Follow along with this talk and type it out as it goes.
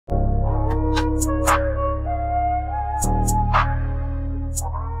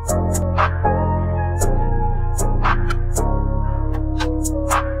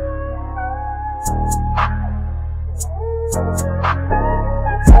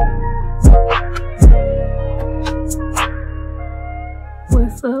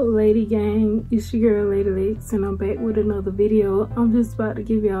What's up, lady gang? It's your girl Lady Lex, and I'm back with another video. I'm just about to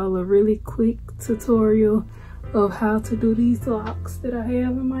give y'all a really quick tutorial of how to do these locks that I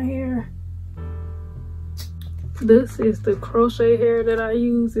have in my hair. This is the crochet hair that I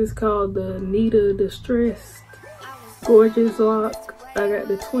use. It's called the Nita Distressed Gorgeous Lock. I got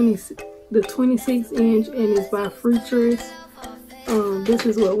the 26 inch and it's by Flourish. This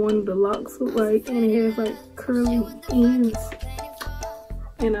is what one of the locks look like, and it has like curly ends,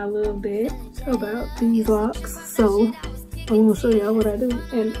 and I love that about these locks. So I'm gonna show y'all what I do.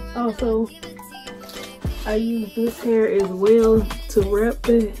 And also I use this hair as well to wrap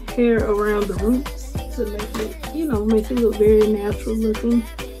the hair around the roots to make it, you know, make it look very natural looking.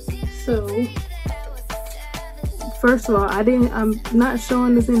 So first of all, I'm not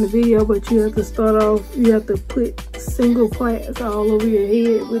showing this in the video, but you have to start off, you have to put single plaits all over your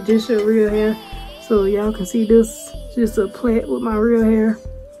head with just your real hair. So y'all can see this, just a plait with my real hair.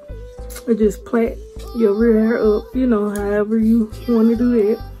 Or just plait your real hair up, you know, however you want to do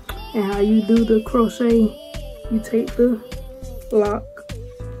that. And how you do the crochet, you take the lock,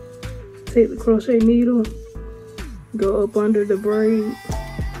 take the crochet needle, go up under the braid,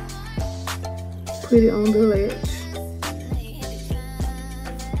 put it on the latch.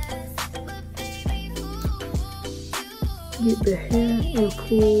 Get the hair and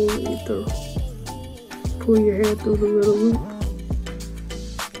pull it through. Pull your hair through the little loop.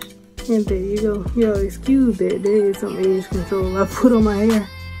 And there you go. Y'all excuse that, there is some edge control I put on my hair.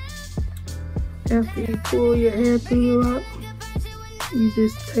 After you pull your hair through the lock, you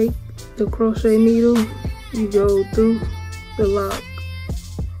just take the crochet needle, you go through the lock.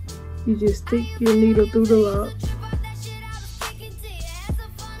 You just stick your needle through the lock.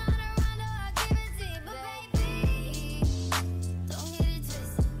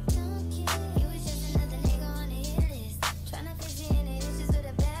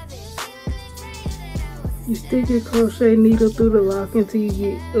 You stick your crochet needle through the lock until you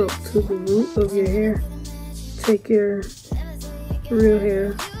get up to the root of your hair. Take your real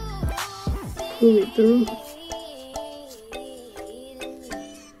hair, pull it through.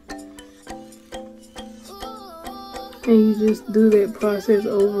 And you just do that process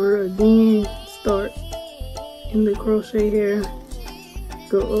over again. Start in the crochet hair,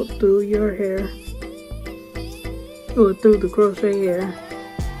 go up through your hair, or through the crochet hair.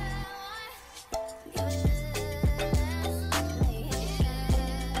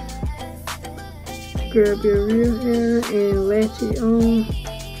 Grab your real hair and latch it on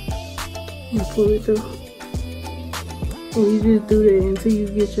and pull it through. And you just do that until you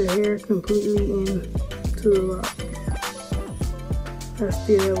get your hair completely into the lock. I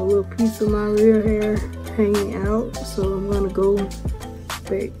still have a little piece of my real hair hanging out, so I'm gonna go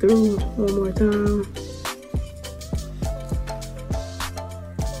back through one more time.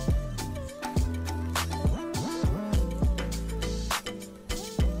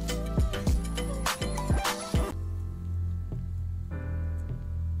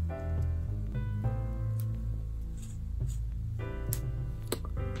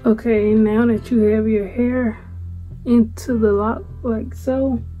 Okay, now that you have your hair into the lock like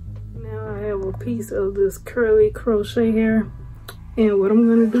so, now I have a piece of this curly crochet hair, and what I'm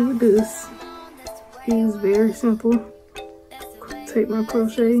gonna do with this is very simple. Take my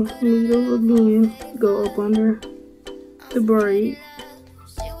crochet needle again, go up under the braid,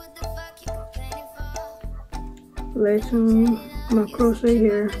 latch on my crochet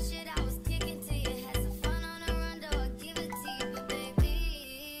hair,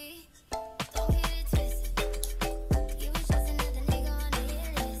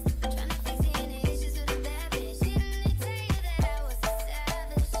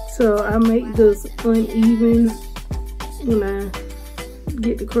 so I make this uneven when I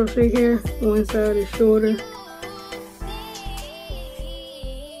get the crochet hair. One side is shorter.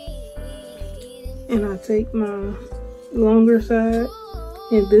 And I take my longer side,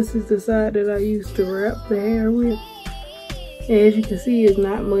 and this is the side that I use to wrap the hair with. And as you can see, it's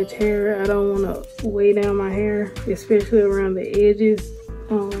not much hair. I don't want to weigh down my hair, especially around the edges,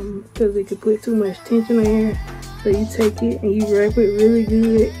 because it could put too much tension on your hair. So you take it and you wrap it really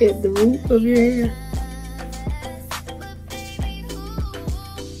good at the root of your hair.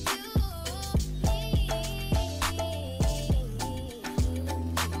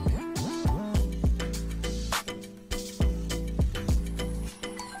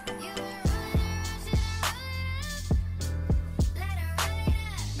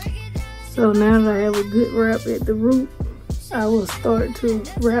 So now that I have a good wrap at the root, I will start to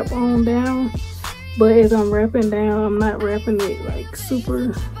wrap on down. But as I'm wrapping down, I'm not wrapping it like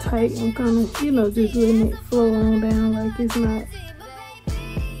super tight. I'm kind of, you know, just letting it flow on down like it's not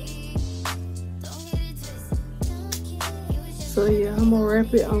So yeah, I'm gonna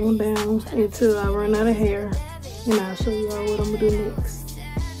wrap it on down until I run out of hair, and I'll show you all what I'm gonna do next.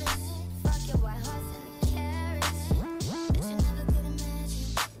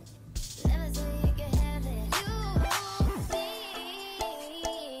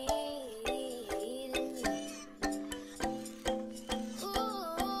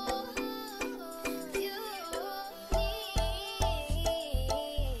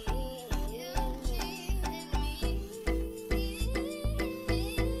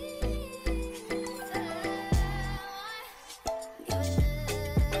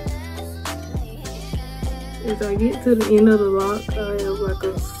 As I get to the end of the lock, I have like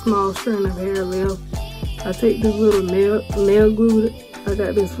a small strand of hair left. I take this little nail glue. I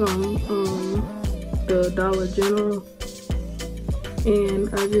got this from the Dollar General,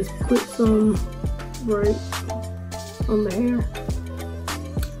 and I just put some right on the hair,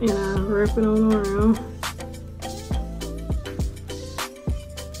 and I wrap it on around.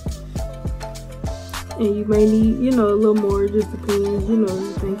 And you may need, you know, a little more. It just depends. You know,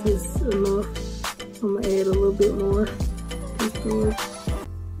 you think it's enough. I'm gonna add a little bit more, just to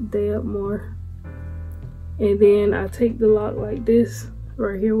dab more. And then I take the lock like this,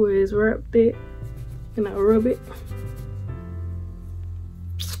 right here where it's wrapped at, and I rub it.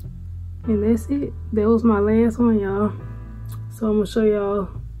 And that's it. That was my last one, y'all. So I'm gonna show y'all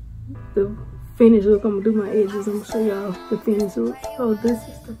the finished look. I'm gonna do my edges. I'm gonna show y'all the finished look. So this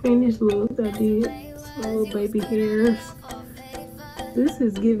is the finished look I did. Some little baby hairs. This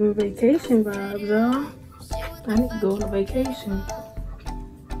is giving vacation vibes, y'all. I need to go on a vacation.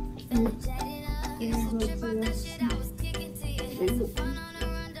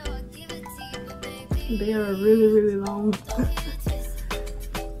 They are really, really long.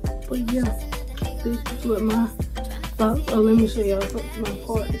 But yeah, this is what my thoughts. Oh, let me show y'all my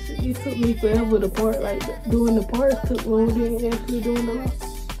parts. It took me forever to part, like doing the parts took longer than actually doing the locks.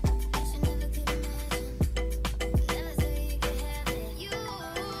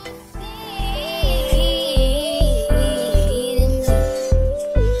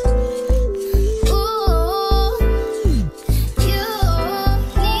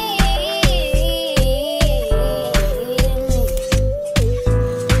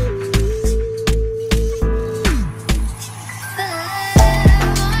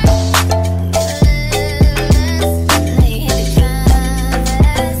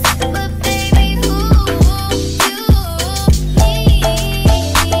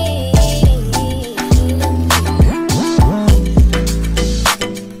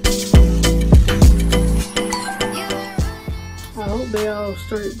 They all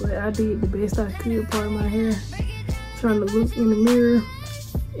straight, but I did the best I could part of my hair, trying to look in the mirror,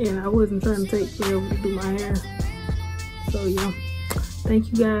 and I wasn't trying to take forever to do my hair. So yeah, thank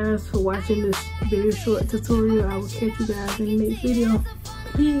you guys for watching this very short tutorial. I will catch you guys in the next video.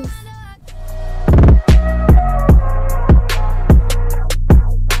 Peace.